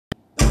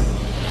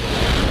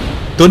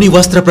తొని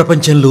వస్త్ర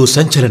ప్రపంచంలో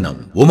సంచలనం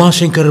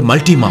ఉమాశంకర్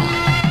మల్టీమార్ట్.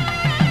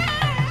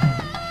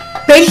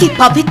 పెళ్లి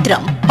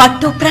పవిత్రం,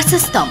 పట్టు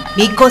ప్రశస్తం,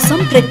 మీకోసం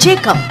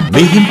ప్రత్యేకం.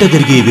 మీ ఇంట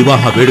జరిగే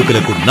వివాహ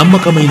వేడుకలకు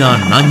నమ్మకమైన,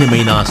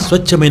 నాణ్యమైన,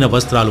 స్వచ్ఛమైన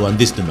వస్త్రాలు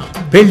అందిస్తున్నాం.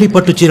 పెళ్లి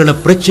పట్టు చీరల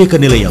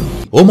ప్రత్యేక నిలయం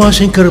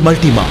ఉమాశంకర్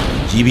మల్టీమార్ట్,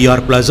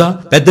 జీవీఆర్ ప్లాజా,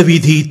 పెద్ద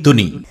వీధి,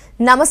 తుని.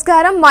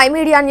 నమస్కారం, మై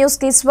మీడియా న్యూస్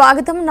కి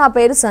స్వాగతం. నా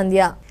పేరు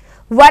సంధ్య.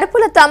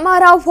 వరపుల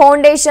తమ్మారావు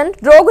ఫౌండేషన్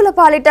రోగుల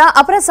పాలిట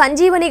అపర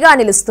సంజీవనిగా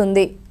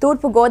నిలుస్తుంది.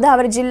 తూర్పు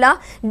గోదావరి జిల్లా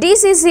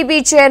డీసీసీబీ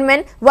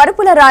చైర్మన్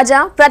వరపుల రాజా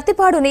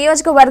ప్రత్తిపాడు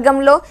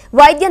నియోజకవర్గంలో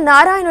వైద్య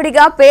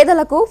నారాయణుడిగా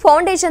పేదలకు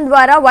ఫౌండేషన్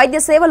ద్వారా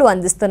వైద్య సేవలు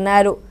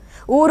అందిస్తున్నారు.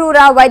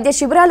 ఊరూరా వైద్య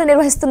శిబిరాలు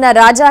నిర్వహిస్తున్న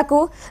రాజాకు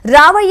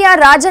రావయ్య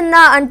రాజన్న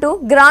అంటూ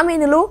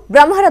గ్రామీణులు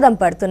బ్రహ్మరథం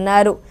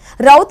పడుతున్నారు.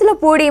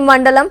 రౌతులపూడి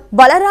మండలం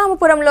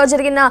బలరామపురంలో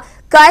జరిగిన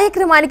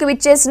కార్యక్రమానికి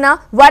విచ్చేసిన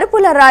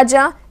వరపుల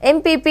రాజా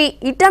ఎంపీపీ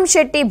ఇట్టం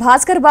శెట్టి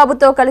భాస్కర్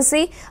బాబుతో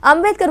కలిసి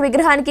అంబేద్కర్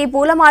విగ్రహానికి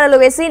పూలమాలలు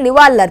వేసి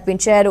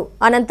నివాళులర్పించారు.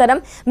 అనంతరం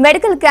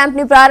మెడికల్ క్యాంప్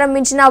ని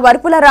ప్రారంభించిన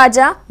వరపుల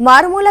రాజా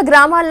మారుమూల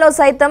గ్రామాల్లో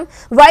సైతం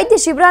వైద్య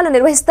శిబిరాలు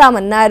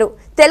నిర్వహిస్తామన్నారు.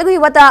 తెలుగు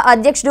యువత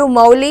అధ్యక్షుడు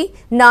మౌలి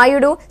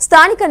నాయుడు,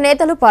 స్థానిక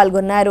నేతలు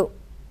పాల్గొన్నారు.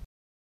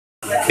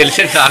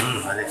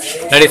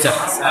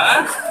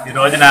 ఈ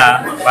రోజున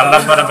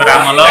బలరామపురం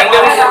గ్రామంలో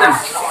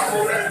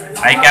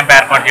ఐ క్యాంప్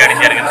ఏర్పాటు చేయడం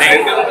జరిగింది.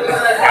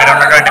 ఇక్కడ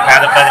ఉన్నటువంటి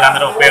పేద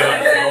ప్రజలందరూ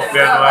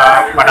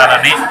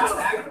ఉపయోగపడాలని,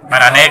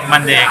 మరి అనేక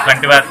మంది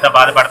కంటి వ్యాధితో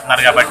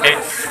బాధపడుతున్నారు కాబట్టి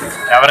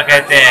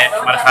ఎవరికైతే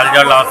మరి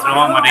కళ్ళజోళ్ళు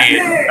అవసరమో మరి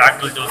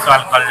డాక్టర్లు చూసి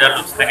వాళ్ళకి కళ్ళజోళ్ళు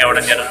ఉచితంగా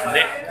ఇవ్వడం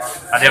జరుగుతుంది.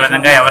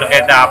 అదేవిధంగా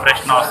ఎవరికైతే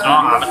ఆపరేషన్ అవసరమో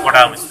వాళ్ళకు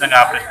కూడా ఉచితంగా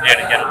ఆపరేషన్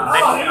చేయడం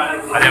జరుగుతుంది.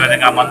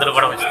 అదేవిధంగా మందులు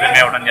కూడా ఉచితంగా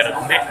ఇవ్వడం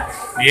జరుగుతుంది.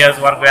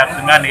 నియోజకవర్గ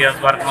వ్యాప్తంగా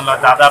నియోజకవర్గంలో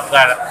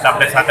దాదాపుగా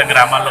 70%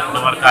 గ్రామాల్లో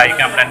ఇప్పుడు వరకు ఐ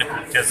క్యాంపులన్నీ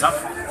పూర్తి చేస్తాం.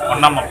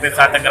 ఉన్న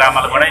 30%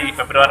 గ్రామాలు కూడా ఈ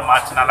ఫిబ్రవరి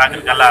మార్చి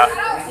నెలాఖరికల్లా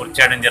పూర్తి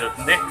చేయడం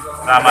జరుగుతుంది.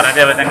 మరి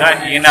అదేవిధంగా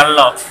ఈ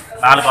నెలలో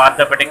 4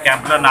 ఆర్థోపెడిక్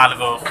క్యాంపులు,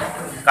 4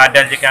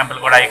 కార్డియాలజీ క్యాంపులు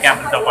కూడా ఐ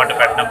క్యాంపులతో పాటు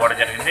పెట్టడం కూడా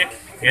జరిగింది.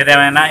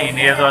 ఏదేమైనా ఈ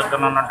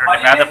నియోజకవర్గంలో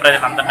ఉన్నటువంటి పేద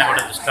ప్రజలందరినీ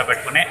కూడా దృష్టిలో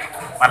పెట్టుకుని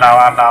మళ్ళీ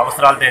వాళ్ళ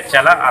అవసరాలు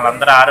తీర్చాలా,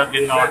 వాళ్ళందరూ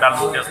ఆరోగ్యంగా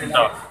ఉండాలనే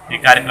ఉద్దేశంతో ఈ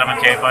కార్యక్రమం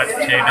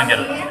చేయడం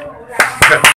జరుగుతుంది.